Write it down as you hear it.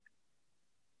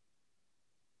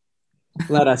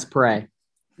Let us pray.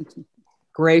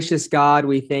 Gracious God,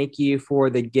 we thank you for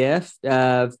the gift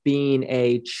of being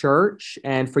a church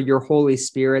and for your Holy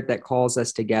Spirit that calls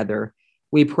us together.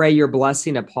 We pray your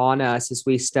blessing upon us as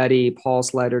we study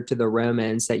Paul's letter to the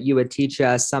Romans, that you would teach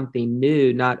us something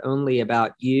new, not only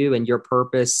about you and your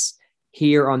purpose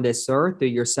here on this earth through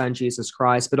your Son, Jesus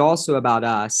Christ, but also about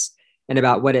us and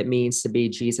about what it means to be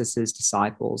Jesus's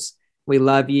disciples. We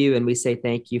love you and we say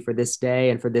thank you for this day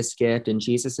and for this gift. In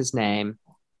Jesus' name,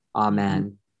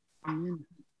 amen.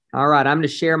 All right, I'm going to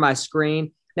share my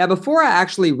screen. Now, before I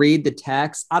actually read the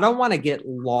text, I don't want to get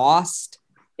lost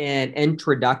in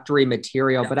introductory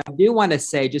material, but I do want to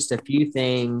say just a few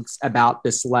things about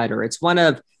this letter. It's one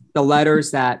of the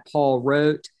letters that Paul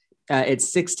wrote.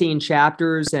 It's 16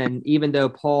 chapters, and even though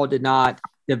Paul did not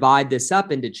divide this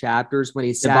up into chapters when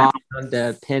he sat down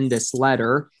to pen this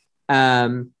letter,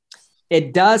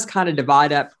 it does kind of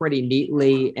divide up pretty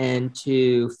neatly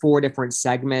into 4 different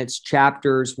segments.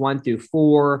 Chapters 1 through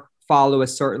 4 follow a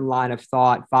certain line of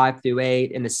thought. 5 through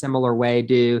 8 in a similar way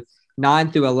do.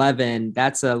 9 through 11,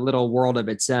 that's a little world of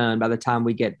its own by the time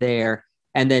we get there.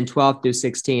 And then 12 through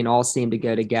 16 all seem to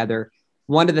go together.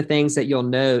 One of the things that you'll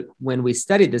note when we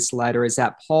study this letter is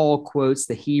that Paul quotes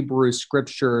the Hebrew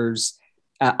scriptures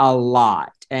a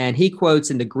lot. And he quotes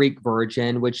in the Greek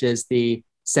version, which is the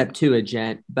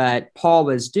Septuagint, but Paul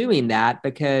is doing that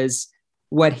because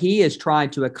what he is trying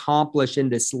to accomplish in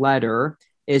this letter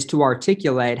is to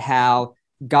articulate how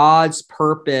God's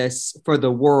purpose for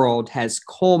the world has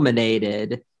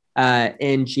culminated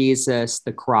in Jesus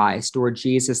the Christ, or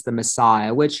Jesus the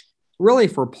Messiah, which really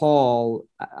for Paul,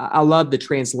 I love the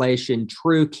translation,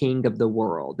 true king of the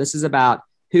world. This is about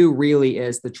who really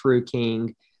is the true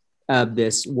king of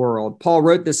this world. Paul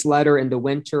wrote this letter in the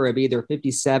winter of either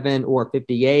 57 or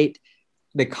 58.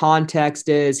 The context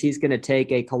is he's going to take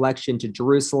a collection to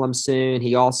Jerusalem soon.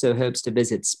 He also hopes to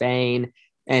visit Spain,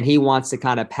 and he wants to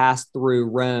kind of pass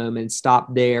through Rome and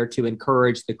stop there to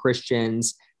encourage the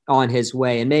Christians on his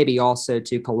way, and maybe also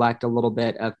to collect a little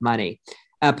bit of money.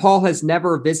 Paul has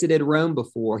never visited Rome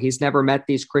before. He's never met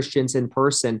these Christians in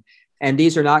person, and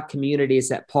these are not communities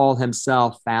that Paul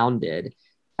himself founded.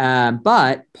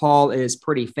 But Paul is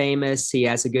pretty famous. He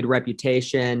has a good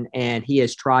reputation, and he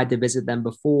has tried to visit them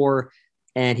before.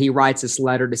 And he writes this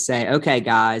letter to say, okay,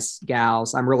 guys,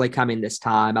 gals, I'm really coming this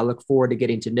time. I look forward to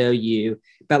getting to know you.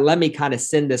 But let me kind of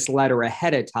send this letter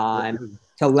ahead of time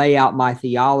to lay out my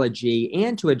theology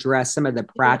and to address some of the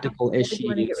practical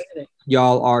issues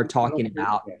y'all are talking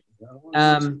about.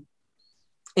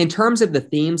 In terms of the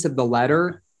themes of the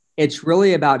letter, it's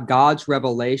really about God's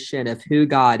revelation of who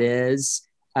God is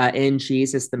in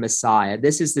Jesus the Messiah.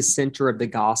 This is the center of the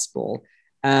gospel.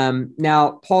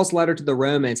 Now, Paul's letter to the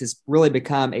Romans has really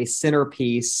become a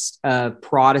centerpiece of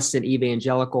Protestant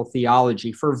evangelical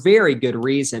theology for very good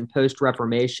reason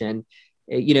post-Reformation.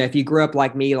 You know, if you grew up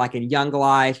like me, like in young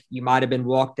life, you might have been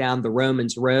walked down the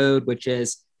Romans road, which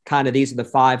is kind of these are the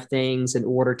 5 things in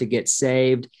order to get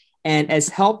saved. And as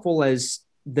helpful as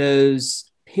those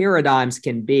paradigms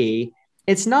can be,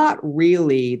 it's not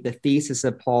really the thesis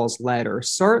of Paul's letter.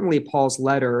 Certainly, Paul's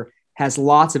letter has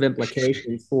lots of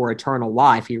implications for eternal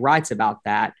life. He writes about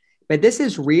that. But this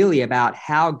is really about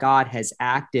how God has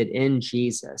acted in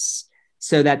Jesus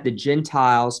so that the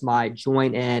Gentiles might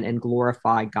join in and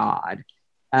glorify God,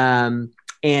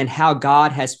 and how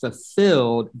God has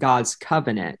fulfilled God's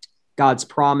covenant, God's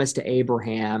promise to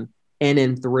Abraham in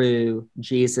and through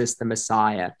Jesus the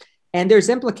Messiah. And there's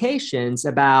implications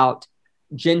about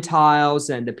Gentiles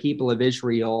and the people of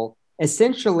Israel.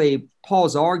 Essentially,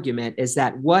 Paul's argument is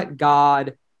that what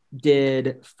God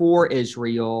did for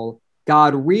Israel,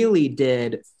 God really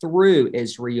did through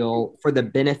Israel for the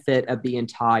benefit of the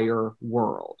entire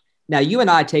world. Now, you and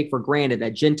I take for granted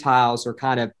that Gentiles are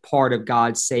kind of part of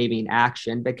God's saving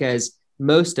action because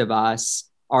most of us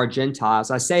are Gentiles.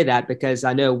 I say that because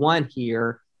I know one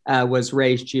here was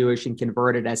raised Jewish and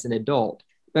converted as an adult.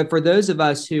 But for those of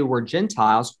us who were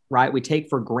Gentiles, right, we take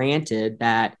for granted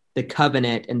that the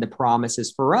covenant and the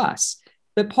promises for us.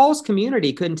 But Paul's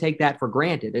community couldn't take that for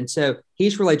granted. And so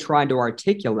he's really trying to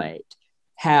articulate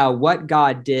how what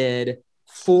God did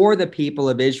for the people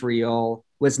of Israel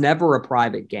was never a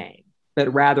private gain,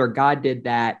 but rather God did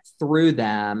that through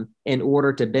them in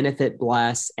order to benefit,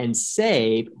 bless, and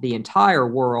save the entire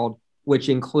world, which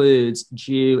includes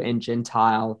Jew and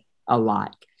Gentile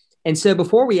alike. And so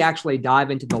before we actually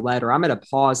dive into the letter, I'm going to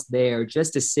pause there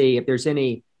just to see if there's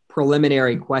any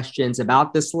preliminary questions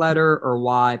about this letter or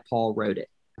why Paul wrote it.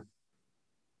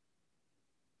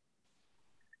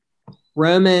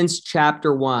 Romans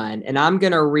chapter 1, and I'm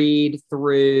going to read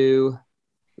through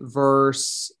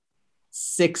verse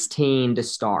 16 to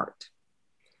start.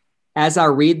 As I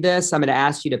read this, I'm going to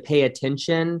ask you to pay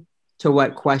attention to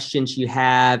what questions you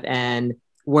have and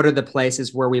what are the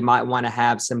places where we might want to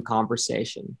have some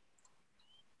conversation.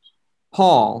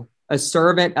 Paul, a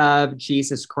servant of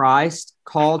Jesus Christ,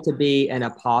 called to be an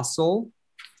apostle,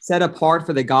 set apart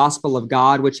for the gospel of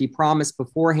God, which he promised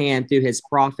beforehand through his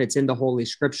prophets in the Holy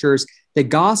Scriptures, the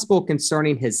gospel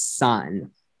concerning his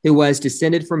Son, who was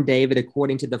descended from David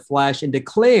according to the flesh and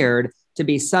declared to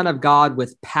be Son of God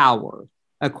with power,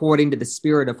 according to the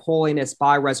Spirit of holiness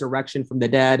by resurrection from the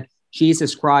dead,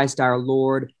 Jesus Christ our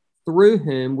Lord, through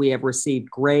whom we have received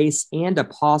grace and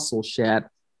apostleship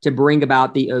to bring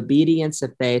about the obedience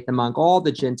of faith among all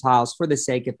the Gentiles for the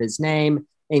sake of his name,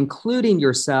 including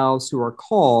yourselves who are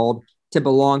called to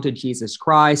belong to Jesus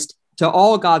Christ. To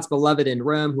all God's beloved in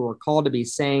Rome who are called to be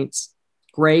saints,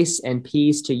 grace and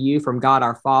peace to you from God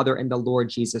our Father and the Lord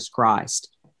Jesus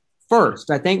Christ. First,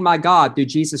 I thank my God through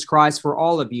Jesus Christ for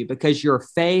all of you, because your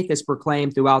faith is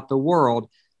proclaimed throughout the world.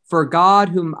 For God,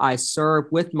 whom I serve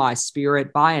with my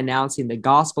spirit by announcing the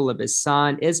gospel of his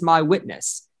Son, is my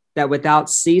witness, that without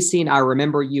ceasing I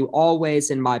remember you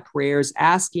always in my prayers,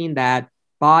 asking that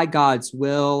by God's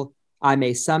will I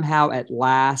may somehow at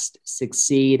last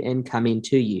succeed in coming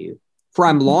to you. For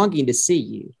I'm longing to see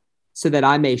you, so that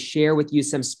I may share with you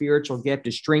some spiritual gift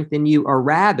to strengthen you, or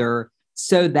rather,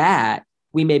 so that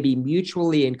we may be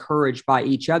mutually encouraged by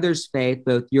each other's faith,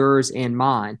 both yours and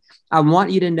mine. I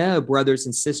want you to know, brothers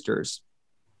and sisters,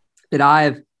 that I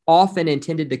have often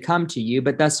intended to come to you,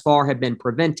 but thus far have been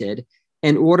prevented,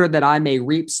 in order that I may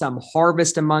reap some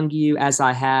harvest among you, as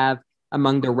I have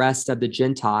among the rest of the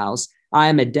Gentiles. I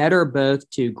am a debtor both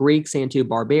to Greeks and to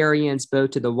barbarians,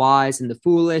 both to the wise and the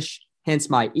foolish, hence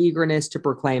my eagerness to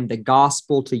proclaim the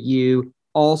gospel to you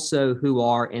also who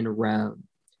are in Rome.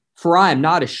 For I am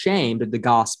not ashamed of the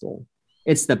gospel.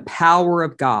 It's the power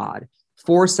of God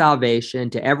for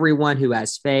salvation to everyone who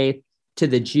has faith, to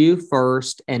the Jew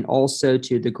first, and also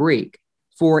to the Greek.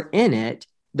 For in it,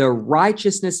 the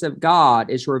righteousness of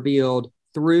God is revealed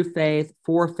through faith,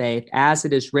 for faith, as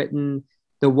it is written,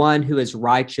 the one who is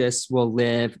righteous will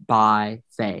live by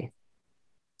faith.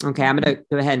 Okay, I'm going to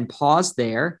go ahead and pause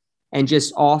there and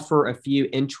just offer a few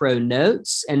intro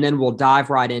notes, and then we'll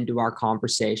dive right into our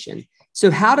conversation. So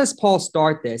how does Paul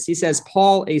start this? He says,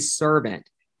 Paul, a servant.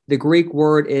 The Greek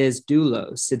word is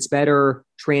doulos. It's better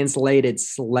translated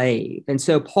slave. And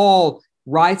so Paul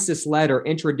writes this letter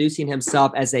introducing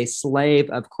himself as a slave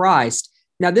of Christ.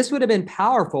 Now, this would have been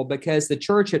powerful because the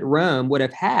church at Rome would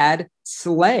have had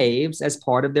slaves as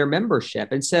part of their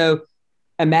membership. And so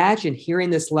imagine hearing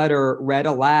this letter read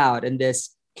aloud in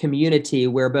this community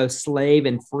where both slave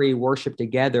and free worship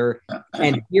together,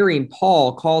 and hearing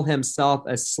Paul call himself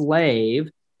a slave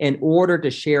in order to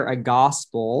share a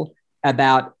gospel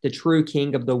about the true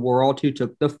king of the world who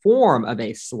took the form of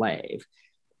a slave.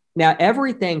 Now,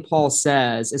 everything Paul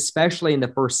says, especially in the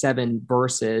first 7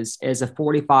 verses, is a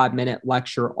 45-minute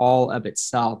lecture all of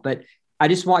itself. But I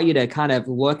just want you to kind of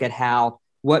look at how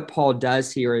what Paul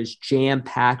does here is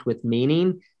jam-packed with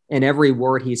meaning, and every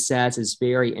word he says is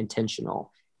very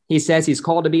intentional. He says he's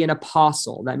called to be an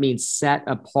apostle. That means set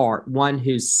apart, one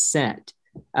who's sent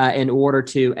in order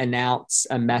to announce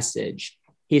a message.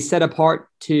 He's set apart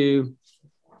to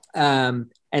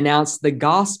announce the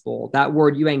gospel. That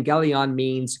word euangelion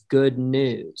means good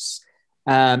news.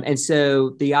 And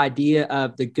so the idea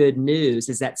of the good news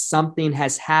is that something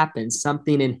has happened,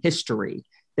 something in history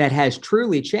that has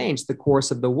truly changed the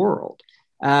course of the world.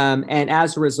 And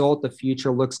as a result, the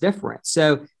future looks different.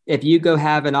 So if you go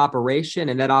have an operation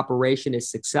and that operation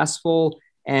is successful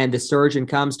and the surgeon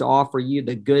comes to offer you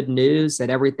the good news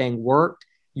that everything worked,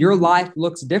 your life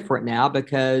looks different now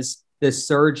because the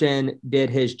surgeon did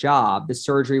his job. The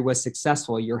surgery was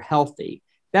successful. You're healthy.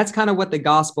 That's kind of what the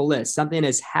gospel is. Something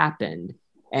has happened.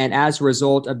 And as a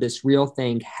result of this real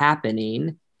thing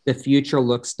happening, the future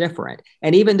looks different.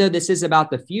 And even though this is about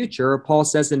the future, Paul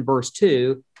says in verse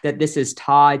 2 that this is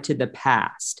tied to the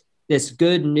past. This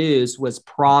good news was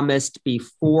promised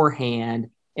beforehand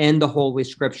in the Holy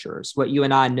Scriptures, what you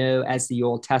and I know as the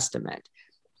Old Testament.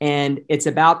 And it's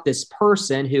about this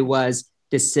person who was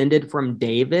descended from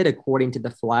David according to the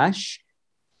flesh.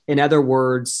 In other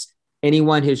words,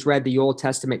 anyone who's read the Old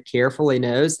Testament carefully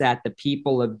knows that the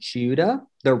people of Judah,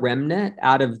 the remnant,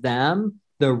 out of them,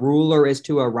 the ruler is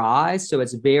to arise. So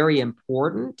it's very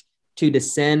important to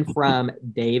descend from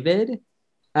David.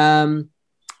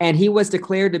 And he was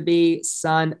declared to be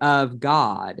Son of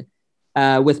God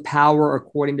with power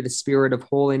according to the Spirit of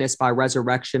holiness by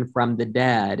resurrection from the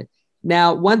dead.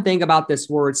 Now, one thing about this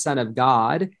word Son of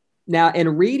God, now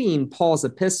in reading Paul's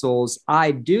epistles, I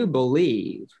do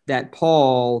believe that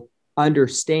Paul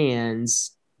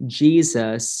understands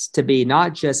Jesus to be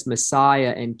not just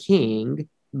Messiah and King,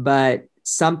 but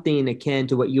something akin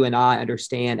to what you and I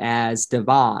understand as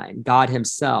divine, God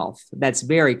himself. That's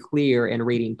very clear in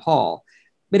reading Paul.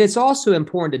 But it's also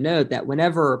important to note that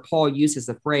whenever Paul uses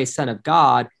the phrase Son of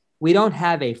God, we don't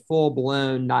have a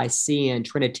full-blown Nicene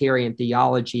Trinitarian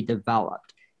theology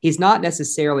developed. He's not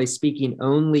necessarily speaking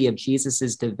only of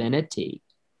Jesus's divinity.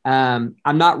 I'm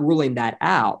not ruling that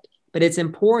out, but it's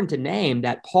important to name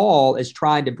that Paul is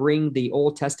trying to bring the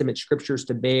Old Testament scriptures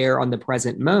to bear on the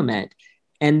present moment,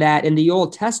 and that in the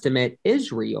Old Testament,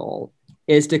 Israel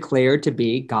is declared to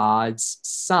be God's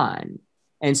son.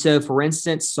 And so, for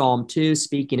instance, Psalm 2,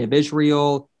 speaking of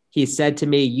Israel, he said to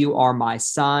me, "You are my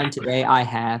son, today I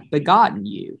have begotten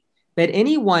you." But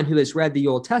anyone who has read the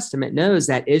Old Testament knows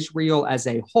that Israel as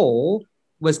a whole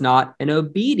was not an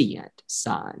obedient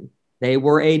son. They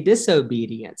were a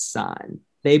disobedient son.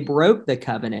 They broke the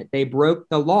covenant. They broke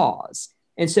the laws.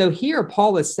 And so here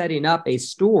Paul is setting up a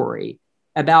story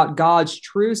about God's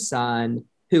true son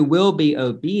who will be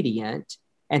obedient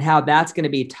and how that's going to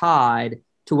be tied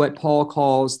to what Paul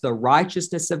calls the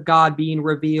righteousness of God being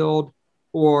revealed,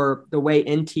 or the way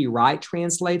N.T. Wright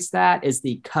translates that is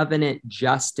the covenant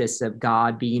justice of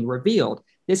God being revealed.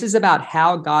 This is about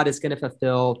how God is going to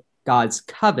fulfill God's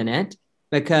covenant,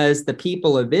 because the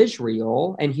people of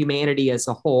Israel and humanity as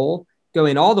a whole,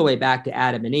 going all the way back to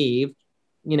Adam and Eve,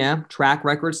 track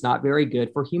record's not very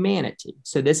good for humanity.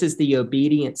 So this is the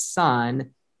obedient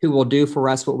son who will do for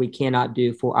us what we cannot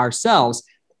do for ourselves.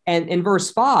 And in verse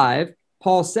 5,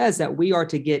 Paul says that we are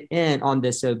to get in on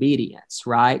this obedience,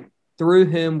 right? Through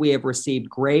whom we have received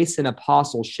grace and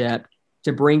apostleship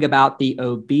to bring about the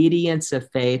obedience of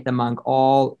faith among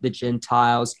all the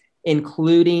Gentiles,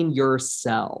 including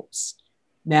yourselves.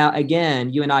 Now,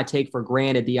 again, you and I take for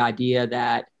granted the idea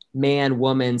that man,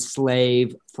 woman,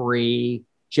 slave, free,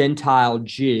 Gentile,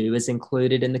 Jew is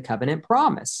included in the covenant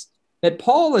promise. But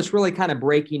Paul is really kind of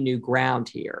breaking new ground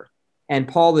here. And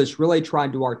Paul is really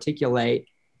trying to articulate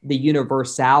the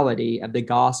universality of the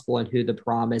gospel and who the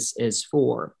promise is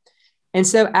for. And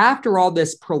so after all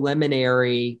this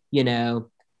preliminary,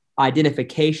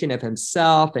 identification of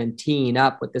himself and teeing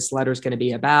up what this letter is going to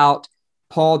be about,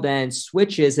 Paul then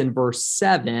switches in verse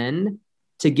 7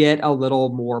 to get a little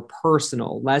more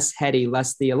personal, less heady,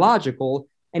 less theological.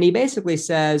 And he basically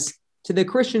says, to the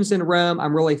Christians in Rome,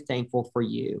 I'm really thankful for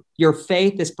you. Your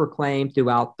faith is proclaimed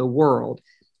throughout the world.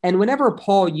 And whenever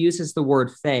Paul uses the word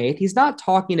faith, he's not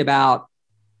talking about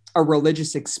a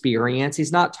religious experience.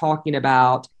 He's not talking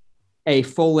about a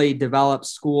fully developed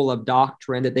school of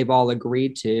doctrine that they've all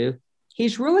agreed to.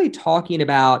 He's really talking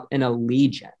about an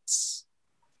allegiance,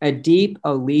 a deep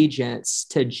allegiance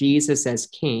to Jesus as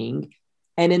King.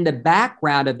 And in the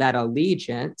background of that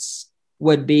allegiance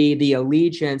would be the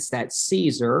allegiance that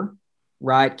Caesar,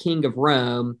 right, King of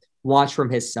Rome, wants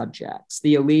from his subjects,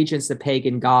 the allegiance the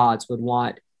pagan gods would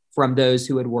want from those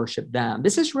who would worship them.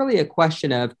 This is really a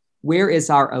question of, where is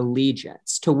our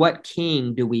allegiance? To what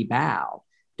king do we bow?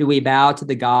 Do we bow to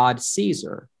the god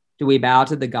Caesar? Do we bow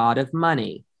to the god of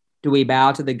money? Do we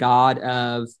bow to the god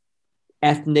of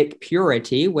ethnic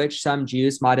purity, which some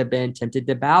Jews might have been tempted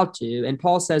to bow to? And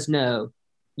Paul says, no,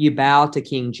 you bow to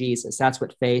King Jesus. That's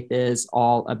what faith is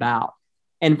all about.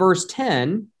 In verse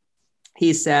 10,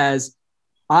 he says,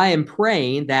 I am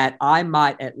praying that I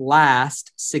might at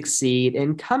last succeed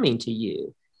in coming to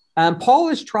you. Paul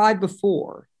has tried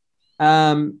before.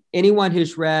 Anyone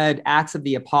who's read Acts of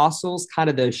the Apostles, kind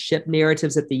of those ship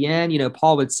narratives at the end,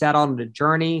 Paul would set on a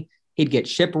journey. He'd get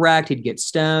shipwrecked. He'd get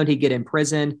stoned. He'd get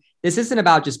imprisoned. This isn't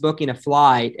about just booking a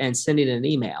flight and sending an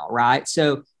email, right?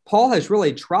 So Paul has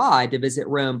really tried to visit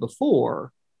Rome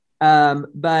before,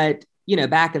 but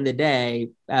back in the day,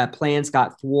 plans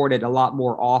got thwarted a lot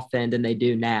more often than they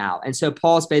do now. And so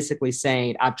Paul's basically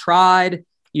saying, I've tried.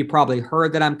 You probably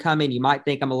heard that I'm coming. You might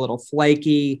think I'm a little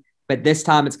flaky, but this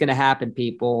time it's going to happen,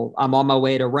 people. I'm on my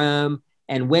way to Rome.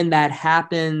 And when that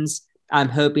happens, I'm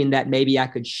hoping that maybe I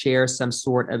could share some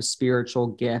sort of spiritual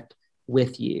gift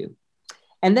with you.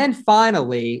 And then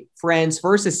finally, friends,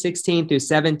 verses 16 through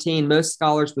 17, most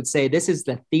scholars would say this is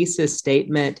the thesis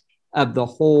statement of the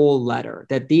whole letter,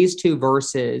 that these two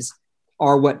verses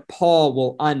are what Paul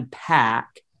will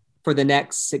unpack for the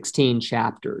next 16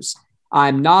 chapters.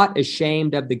 I'm not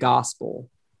ashamed of the gospel.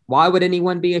 Why would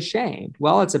anyone be ashamed?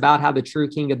 Well, it's about how the true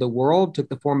king of the world took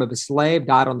the form of a slave,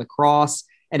 died on the cross,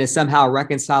 and is somehow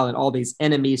reconciling all these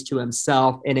enemies to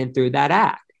himself and in through that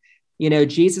act.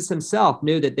 Jesus himself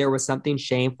knew that there was something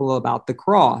shameful about the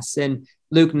cross. In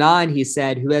Luke 9, he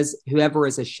said, whoever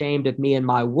is ashamed of me and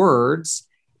my words,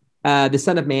 the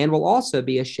Son of Man will also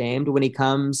be ashamed when he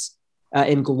comes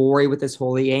in glory with his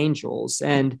holy angels.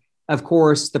 And of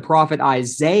course, the prophet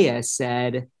Isaiah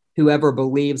said, whoever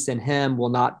believes in him will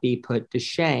not be put to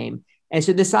shame. And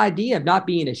so this idea of not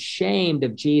being ashamed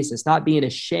of Jesus, not being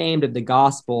ashamed of the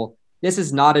gospel, this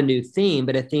is not a new theme,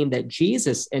 but a theme that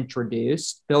Jesus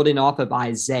introduced, building off of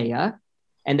Isaiah,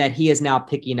 and that he is now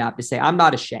picking up to say, I'm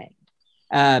not ashamed.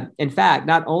 In fact,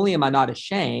 not only am I not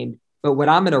ashamed, but what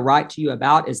I'm going to write to you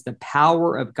about is the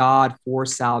power of God for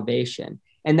salvation.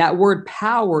 And that word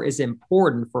power is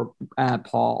important for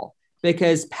Paul,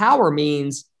 because power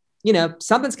means,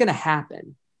 something's going to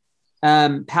happen.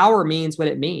 Power means what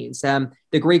it means.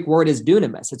 The Greek word is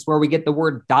dunamis. It's where we get the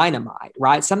word dynamite,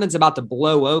 right? Something's about to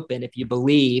blow open if you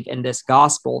believe in this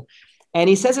gospel. And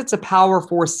he says it's a power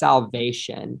for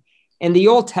salvation. In the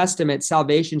Old Testament,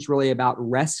 salvation is really about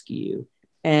rescue.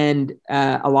 And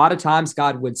a lot of times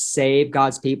God would save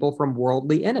God's people from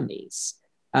worldly enemies.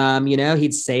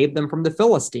 He'd save them from the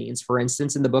Philistines, for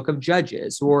instance, in the book of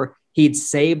Judges, or he'd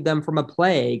save them from a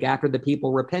plague after the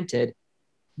people repented.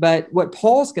 But what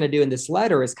Paul's going to do in this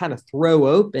letter is kind of throw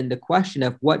open the question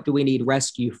of what do we need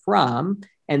rescue from?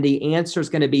 And the answer is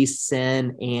going to be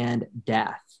sin and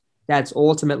death. That's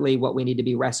ultimately what we need to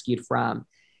be rescued from.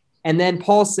 And then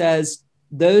Paul says,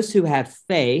 those who have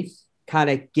faith kind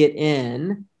of get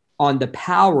in on the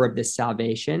power of this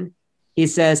salvation. He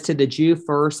says to the Jew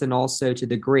first and also to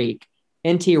the Greek.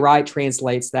 N.T. Wright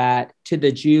translates that to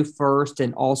the Jew first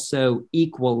and also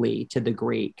equally to the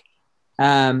Greek.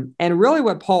 And really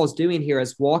what Paul is doing here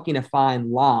is walking a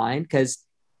fine line, because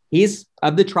he's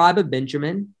of the tribe of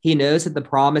Benjamin. He knows that the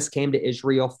promise came to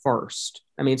Israel first.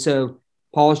 So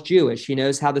Paul's Jewish. He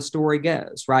knows how the story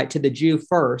goes, right? To the Jew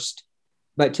first,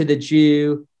 but to the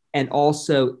Jew and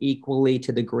also equally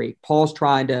to the Greek. Paul's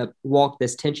trying to walk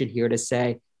this tension here to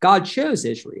say God chose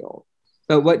Israel,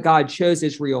 but what God chose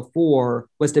Israel for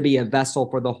was to be a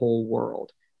vessel for the whole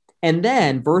world. And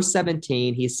then verse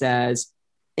 17, he says,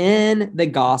 in the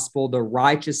gospel, the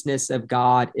righteousness of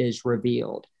God is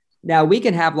revealed. Now, we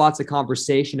can have lots of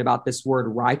conversation about this word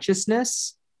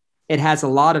righteousness. It has a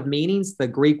lot of meanings. The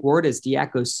Greek word is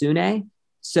diakosune.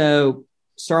 So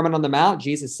Sermon on the Mount,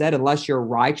 Jesus said, unless your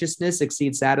righteousness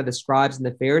exceeds that of the scribes and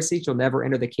the Pharisees, you'll never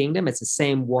enter the kingdom. It's the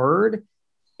same word.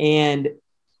 And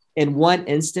in one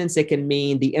instance, it can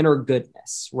mean the inner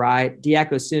goodness, right?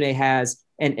 Diakosune has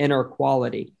an inner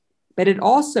quality, but it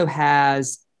also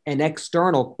has an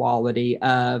external quality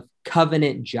of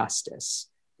covenant justice,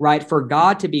 right? For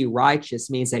God to be righteous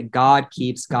means that God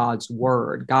keeps God's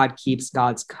word. God keeps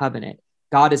God's covenant.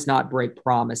 God does not break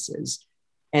promises.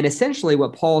 And essentially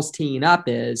what Paul's teeing up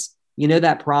is,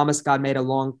 that promise God made a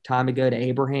long time ago to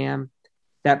Abraham,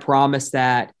 that promise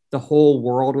that the whole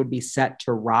world would be set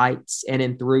to rights in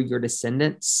and through your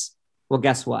descendants. Well,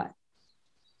 guess what?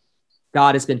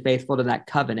 God has been faithful to that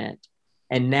covenant.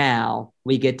 And now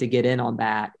we get in on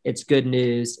that. It's good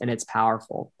news and it's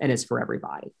powerful and it's for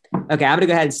everybody. Okay, I'm going to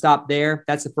go ahead and stop there.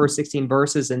 That's the first 16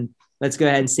 verses. And let's go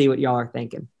ahead and see what y'all are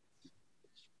thinking.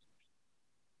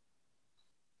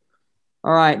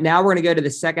 All right, now we're going to go to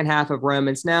the second half of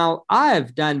Romans. Now,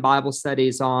 I've done Bible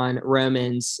studies on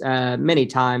Romans many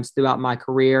times throughout my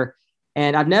career,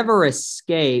 and I've never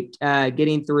escaped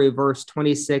getting through verse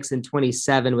 26 and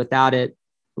 27 without it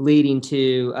leading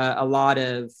to a lot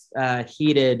of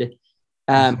heated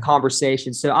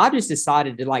conversations. So I've just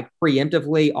decided to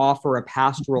preemptively offer a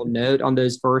pastoral note on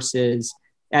those verses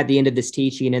at the end of this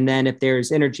teaching. And then if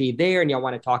there's energy there and y'all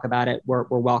want to talk about it, we're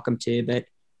welcome to, but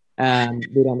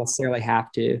we don't necessarily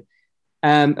have to.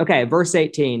 Okay, verse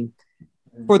 18.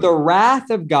 For the wrath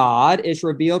of God is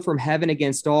revealed from heaven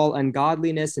against all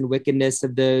ungodliness and wickedness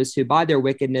of those who by their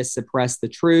wickedness suppress the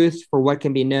truth. For what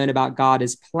can be known about God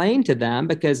is plain to them,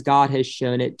 because God has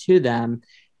shown it to them.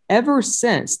 Ever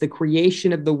since the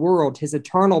creation of the world, his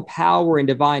eternal power and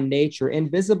divine nature,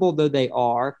 invisible though they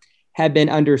are, have been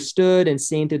understood and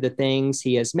seen through the things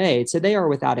he has made. So they are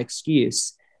without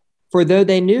excuse. For though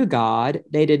they knew God,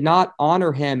 they did not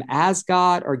honor him as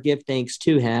God or give thanks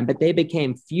to him, but they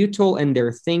became futile in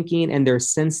their thinking, and their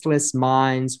senseless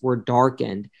minds were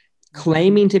darkened.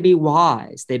 Claiming to be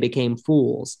wise, they became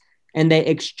fools, and they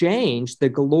exchanged the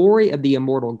glory of the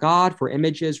immortal God for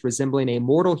images resembling a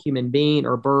mortal human being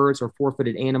or birds or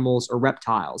four-footed animals or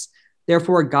reptiles.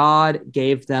 Therefore, God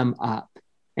gave them up,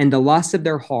 and the lust of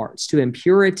their hearts to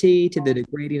impurity, to the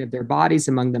degrading of their bodies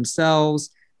among themselves,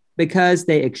 because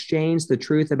they exchanged the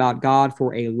truth about God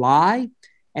for a lie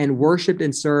and worshiped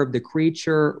and served the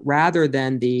creature rather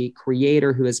than the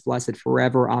Creator, who is blessed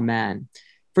forever. Amen.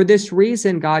 For this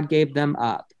reason, God gave them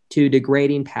up to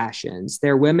degrading passions.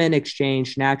 Their women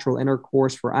exchanged natural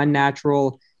intercourse for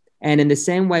unnatural, And in the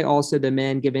same way, also the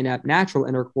men giving up natural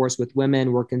intercourse with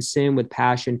women were consumed with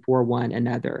passion for one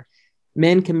another.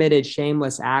 Men committed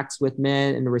shameless acts with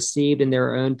men and received in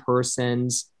their own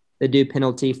persons the due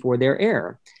penalty for their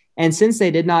error. And since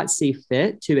they did not see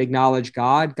fit to acknowledge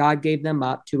God, God gave them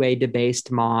up to a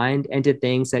debased mind and to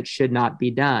things that should not be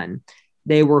done.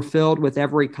 They were filled with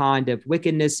every kind of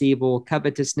wickedness, evil,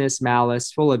 covetousness,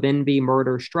 malice, full of envy,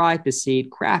 murder, strife,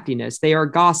 deceit, craftiness. They are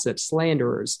gossips,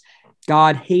 slanderers,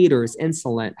 God haters,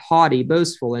 insolent, haughty,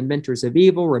 boastful, inventors of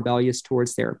evil, rebellious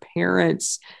towards their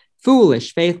parents,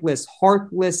 foolish, faithless,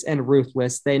 heartless, and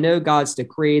ruthless. They know God's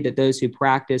decree that those who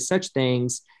practice such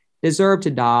things deserve to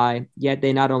die, yet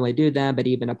they not only do them, but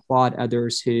even applaud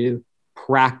others who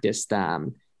practice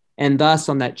them. And thus,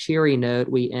 on that cheery note,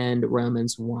 we end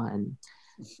Romans 1.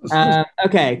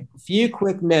 Okay, a few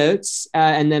quick notes,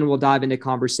 and then we'll dive into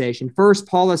conversation. First,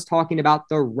 Paul is talking about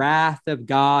the wrath of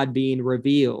God being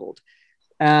revealed.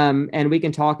 And we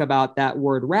can talk about that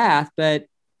word wrath, but,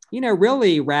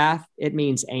 really wrath, it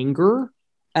means anger.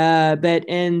 But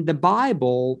in the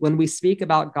Bible, when we speak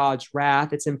about God's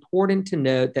wrath, it's important to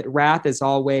note that wrath is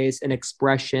always an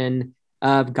expression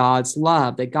of God's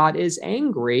love, that God is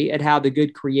angry at how the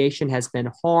good creation has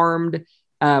been harmed.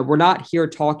 We're not here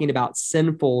talking about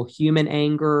sinful human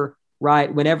anger,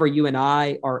 right? Whenever you and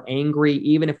I are angry,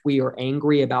 even if we are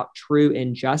angry about true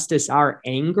injustice, our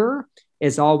anger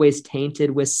is always tainted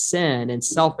with sin and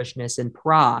selfishness and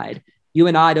pride. You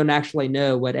and I don't actually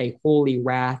know what a holy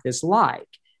wrath is like.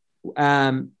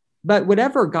 But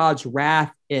whatever God's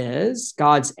wrath is,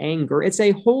 God's anger, it's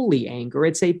a holy anger,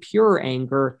 it's a pure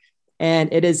anger,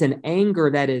 and it is an anger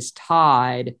that is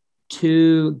tied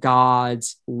to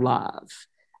God's love.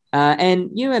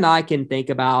 And you and I can think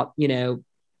about,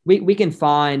 we can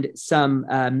find some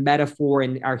metaphor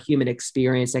in our human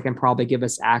experience that can probably give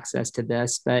us access to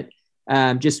this, but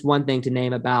just one thing to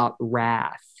name about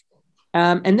wrath.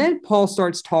 And then Paul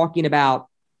starts talking about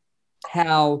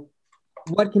how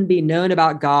what can be known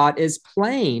about God is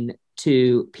plain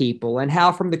to people, and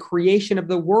how from the creation of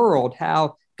the world,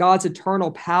 how God's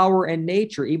eternal power and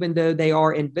nature, even though they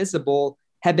are invisible,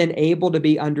 have been able to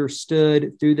be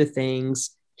understood through the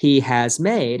things he has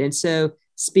made. And so,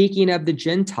 speaking of the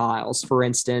Gentiles, for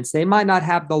instance, they might not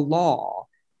have the law,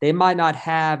 they might not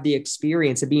have the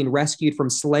experience of being rescued from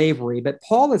slavery, but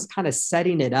Paul is kind of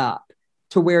setting it up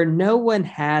to where no one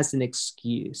has an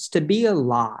excuse to be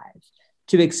alive,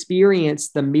 to experience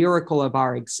the miracle of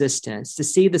our existence, to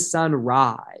see the sun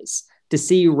rise, to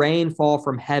see rain fall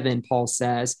from heaven, Paul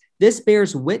says. This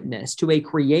bears witness to a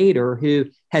creator who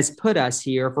has put us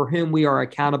here, for whom we are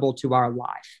accountable to our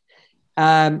life.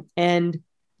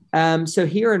 So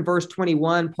here in verse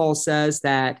 21, Paul says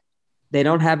that they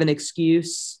don't have an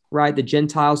excuse, right? The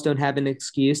Gentiles don't have an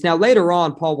excuse. Now, later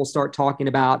on, Paul will start talking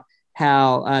about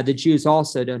how the Jews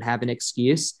also don't have an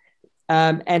excuse.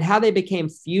 And how they became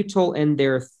futile in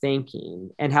their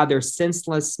thinking and how their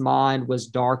senseless mind was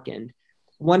darkened.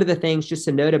 One of the things just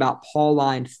to note about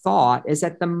Pauline thought is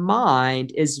that the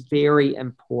mind is very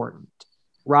important,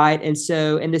 right? And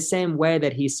so in the same way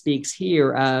that he speaks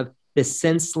here of the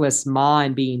senseless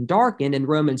mind being darkened, in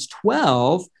Romans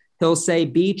 12, he'll say,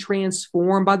 be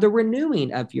transformed by the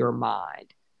renewing of your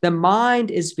mind. The mind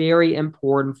is very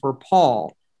important for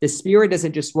Paul. The Spirit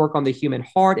doesn't just work on the human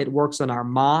heart, it works on our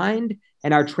mind,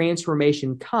 and our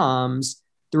transformation comes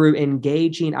through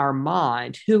engaging our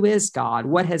mind. Who is God?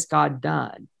 What has God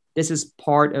done? This is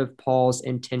part of Paul's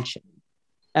intention.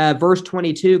 Verse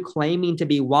 22, claiming to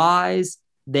be wise,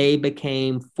 they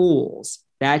became fools.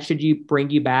 That should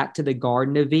bring you back to the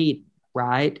Garden of Eden,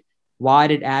 right? Why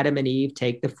did Adam and Eve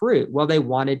take the fruit? Well, they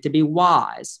wanted to be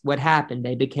wise. What happened?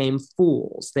 They became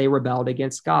fools. They rebelled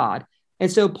against God.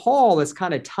 And so Paul is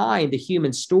kind of tying the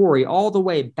human story all the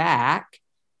way back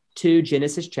to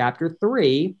Genesis chapter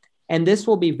 3. And this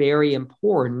will be very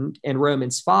important in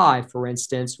Romans 5, for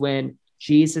instance, when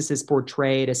Jesus is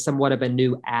portrayed as somewhat of a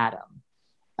new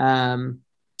Adam.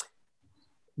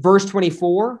 Verse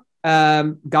 24,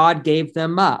 God gave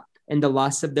them up in the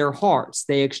lusts of their hearts.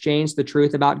 They exchanged the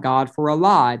truth about God for a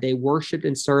lie. They worshiped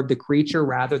and served the creature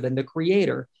rather than the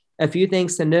creator. A few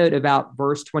things to note about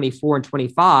verse 24 and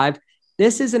 25.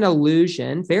 This is an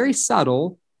allusion, very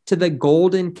subtle, to the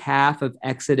golden calf of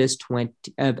Exodus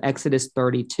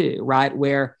 32, right?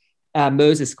 Where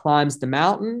Moses climbs the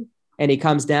mountain and he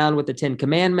comes down with the 10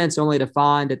 commandments, only to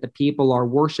find that the people are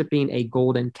worshiping a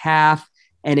golden calf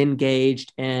and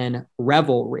engaged in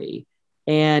revelry.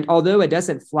 And although it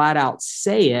doesn't flat out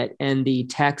say it in the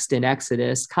text in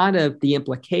Exodus, kind of the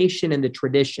implication and the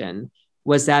tradition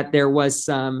was that there was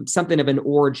something of an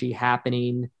orgy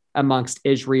happening amongst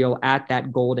Israel at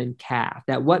that golden calf,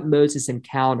 that what Moses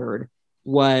encountered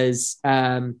was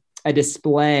a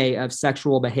display of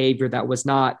sexual behavior that was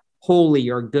not holy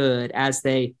or good as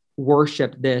they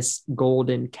worshiped this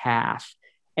golden calf.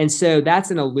 And so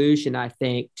that's an allusion, I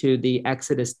think, to the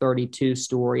Exodus 32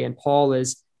 story. And Paul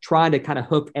is trying to kind of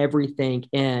hook everything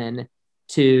in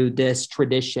to this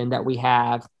tradition that we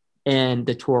have in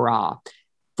the Torah.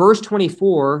 Verse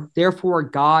 24, therefore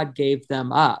God gave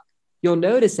them up. You'll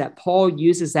notice that Paul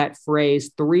uses that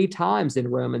phrase 3 times in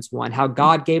Romans 1, how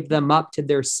God gave them up to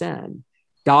their sin.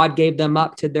 God gave them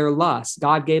up to their lust.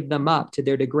 God gave them up to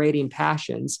their degrading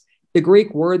passions. The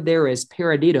Greek word there is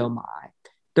paradidomai.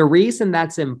 The reason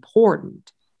that's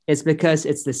important is because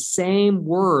it's the same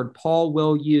word Paul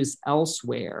will use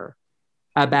elsewhere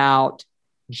about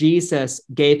Jesus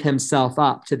gave himself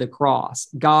up to the cross.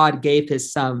 God gave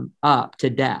his son up to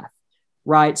death,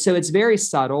 right? So it's very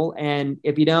subtle. And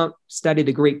if you don't study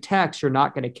the Greek text, you're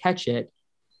not going to catch it.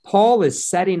 Paul is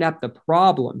setting up the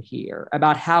problem here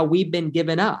about how we've been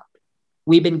given up.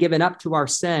 We've been given up to our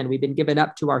sin. We've been given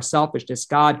up to our selfishness.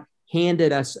 God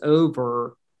handed us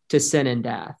over to sin and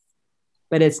death.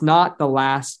 But it's not the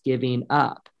last giving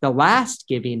up. The last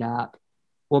giving up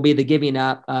will be the giving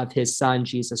up of his son,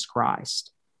 Jesus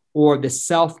Christ, or the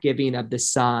self-giving of the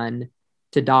son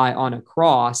to die on a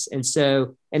cross. And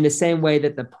so in the same way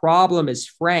that the problem is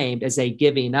framed as a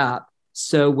giving up,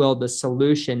 so will the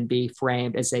solution be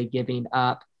framed as a giving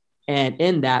up. And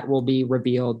in that will be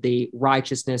revealed the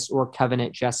righteousness or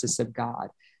covenant justice of God.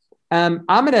 I'm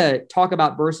going to talk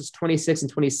about verses 26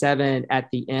 and 27 at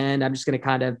the end. I'm just going to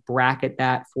kind of bracket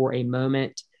that for a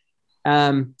moment.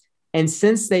 And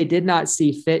since they did not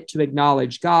see fit to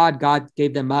acknowledge God, God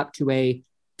gave them up to a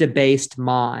debased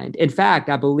mind. In fact,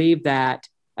 I believe that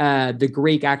the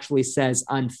Greek actually says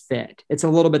unfit. It's a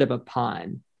little bit of a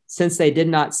pun. Since they did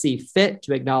not see fit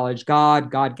to acknowledge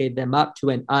God, God gave them up to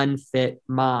an unfit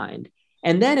mind.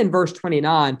 And then in verse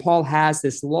 29, Paul has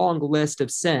this long list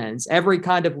of sins, every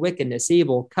kind of wickedness,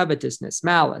 evil, covetousness,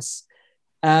 malice.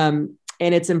 And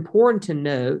it's important to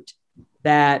note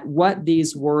that what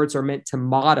these words are meant to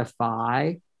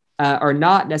modify are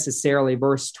not necessarily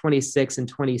verse 26 and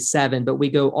 27, but we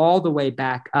go all the way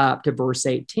back up to verse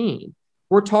 18.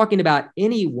 We're talking about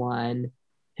anyone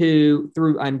who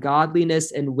through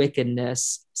ungodliness and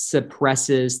wickedness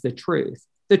suppresses the truth.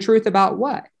 The truth about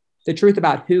what? The truth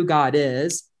about who God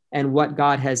is and what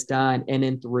God has done in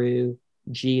and through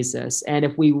Jesus. And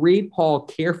if we read Paul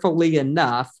carefully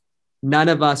enough, none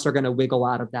of us are going to wiggle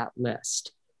out of that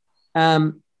list.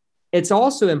 It's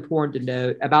also important to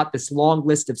note about this long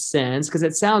list of sins, because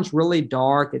it sounds really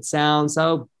dark. It sounds,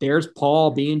 oh, there's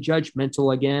Paul being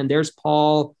judgmental again. There's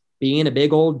Paul being a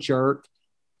big old jerk.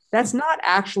 That's not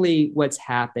actually what's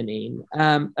happening.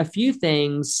 A few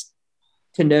things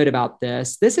to note about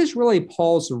this. This is really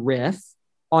Paul's riff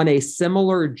on a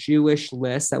similar Jewish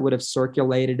list that would have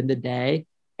circulated in the day.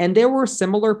 And there were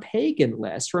similar pagan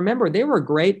lists. Remember, there were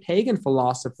great pagan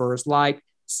philosophers like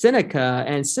Seneca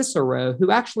and Cicero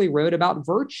who actually wrote about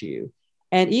virtue.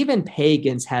 And even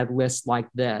pagans had lists like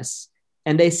this.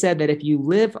 And they said that if you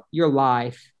live your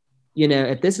life,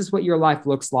 if this is what your life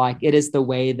looks like, it is the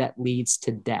way that leads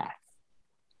to death.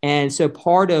 And so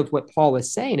part of what Paul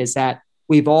is saying is that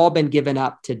we've all been given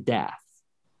up to death.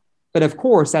 But of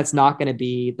course, that's not going to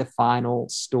be the final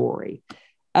story.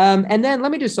 And then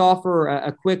let me just offer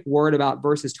a quick word about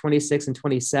verses 26 and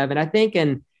 27. I think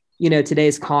in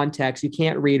today's context, you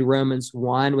can't read Romans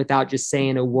 1 without just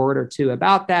saying a word or two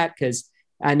about that, because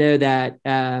I know that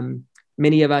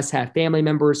many of us have family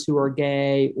members who are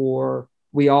gay, or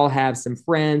we all have some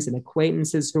friends and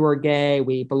acquaintances who are gay.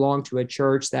 We belong to a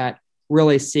church that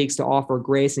really seeks to offer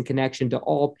grace and connection to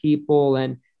all people.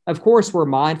 And of course, we're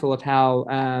mindful of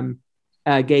how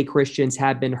gay Christians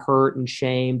have been hurt and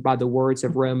shamed by the words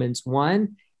of Romans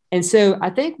 1. And so I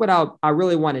think what I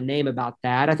really want to name about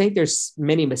that, I think there's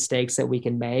many mistakes that we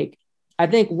can make. I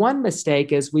think one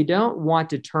mistake is we don't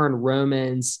want to turn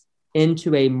Romans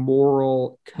into a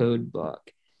moral code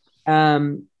book.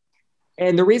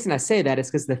 And the reason I say that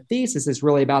is because the thesis is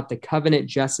really about the covenant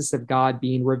justice of God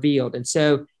being revealed. And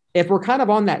so if we're kind of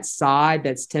on that side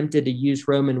that's tempted to use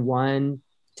Romans 1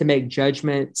 to make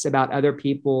judgments about other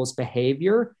people's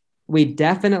behavior, we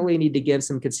definitely need to give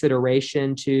some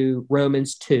consideration to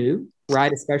Romans 2,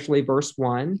 right? Especially verse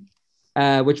 1,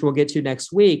 which we'll get to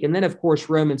next week. And then, of course,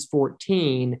 Romans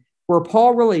 14, where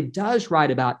Paul really does write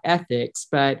about ethics,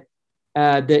 but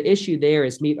the issue there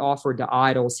is meat offered to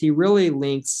idols. He really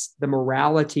links the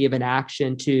morality of an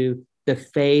action to the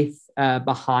faith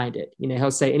behind it.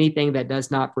 He'll say anything that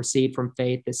does not proceed from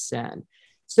faith is sin.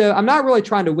 So I'm not really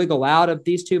trying to wiggle out of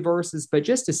these two verses, but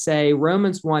just to say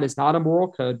Romans 1 is not a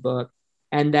moral code book,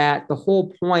 and that the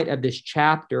whole point of this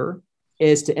chapter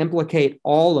is to implicate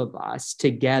all of us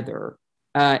together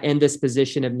in this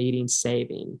position of needing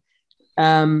saving.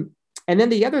 And then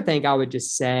the other thing I would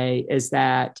just say is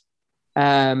that,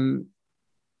 Paul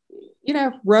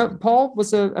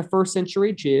was a first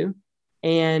century Jew.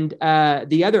 And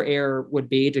the other error would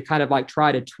be to kind of like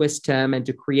try to twist him and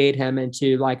to create him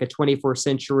into like a 21st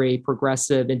century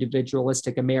progressive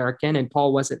individualistic American. And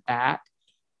Paul wasn't that.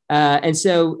 And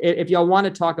so if y'all want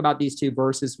to talk about these two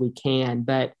verses, we can.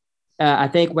 But I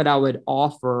think what I would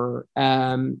offer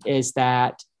is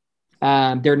that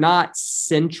they're not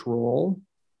central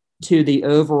to the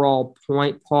overall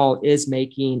point Paul is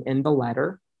making in the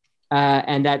letter.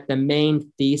 And that the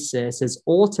main thesis is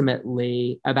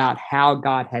ultimately about how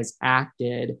God has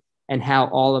acted and how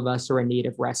all of us are in need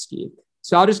of rescue.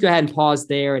 So I'll just go ahead and pause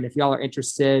there. And if y'all are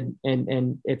interested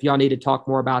and if y'all need to talk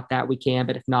more about that, we can.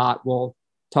 But if not, we'll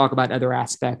talk about other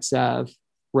aspects of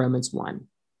Romans 1.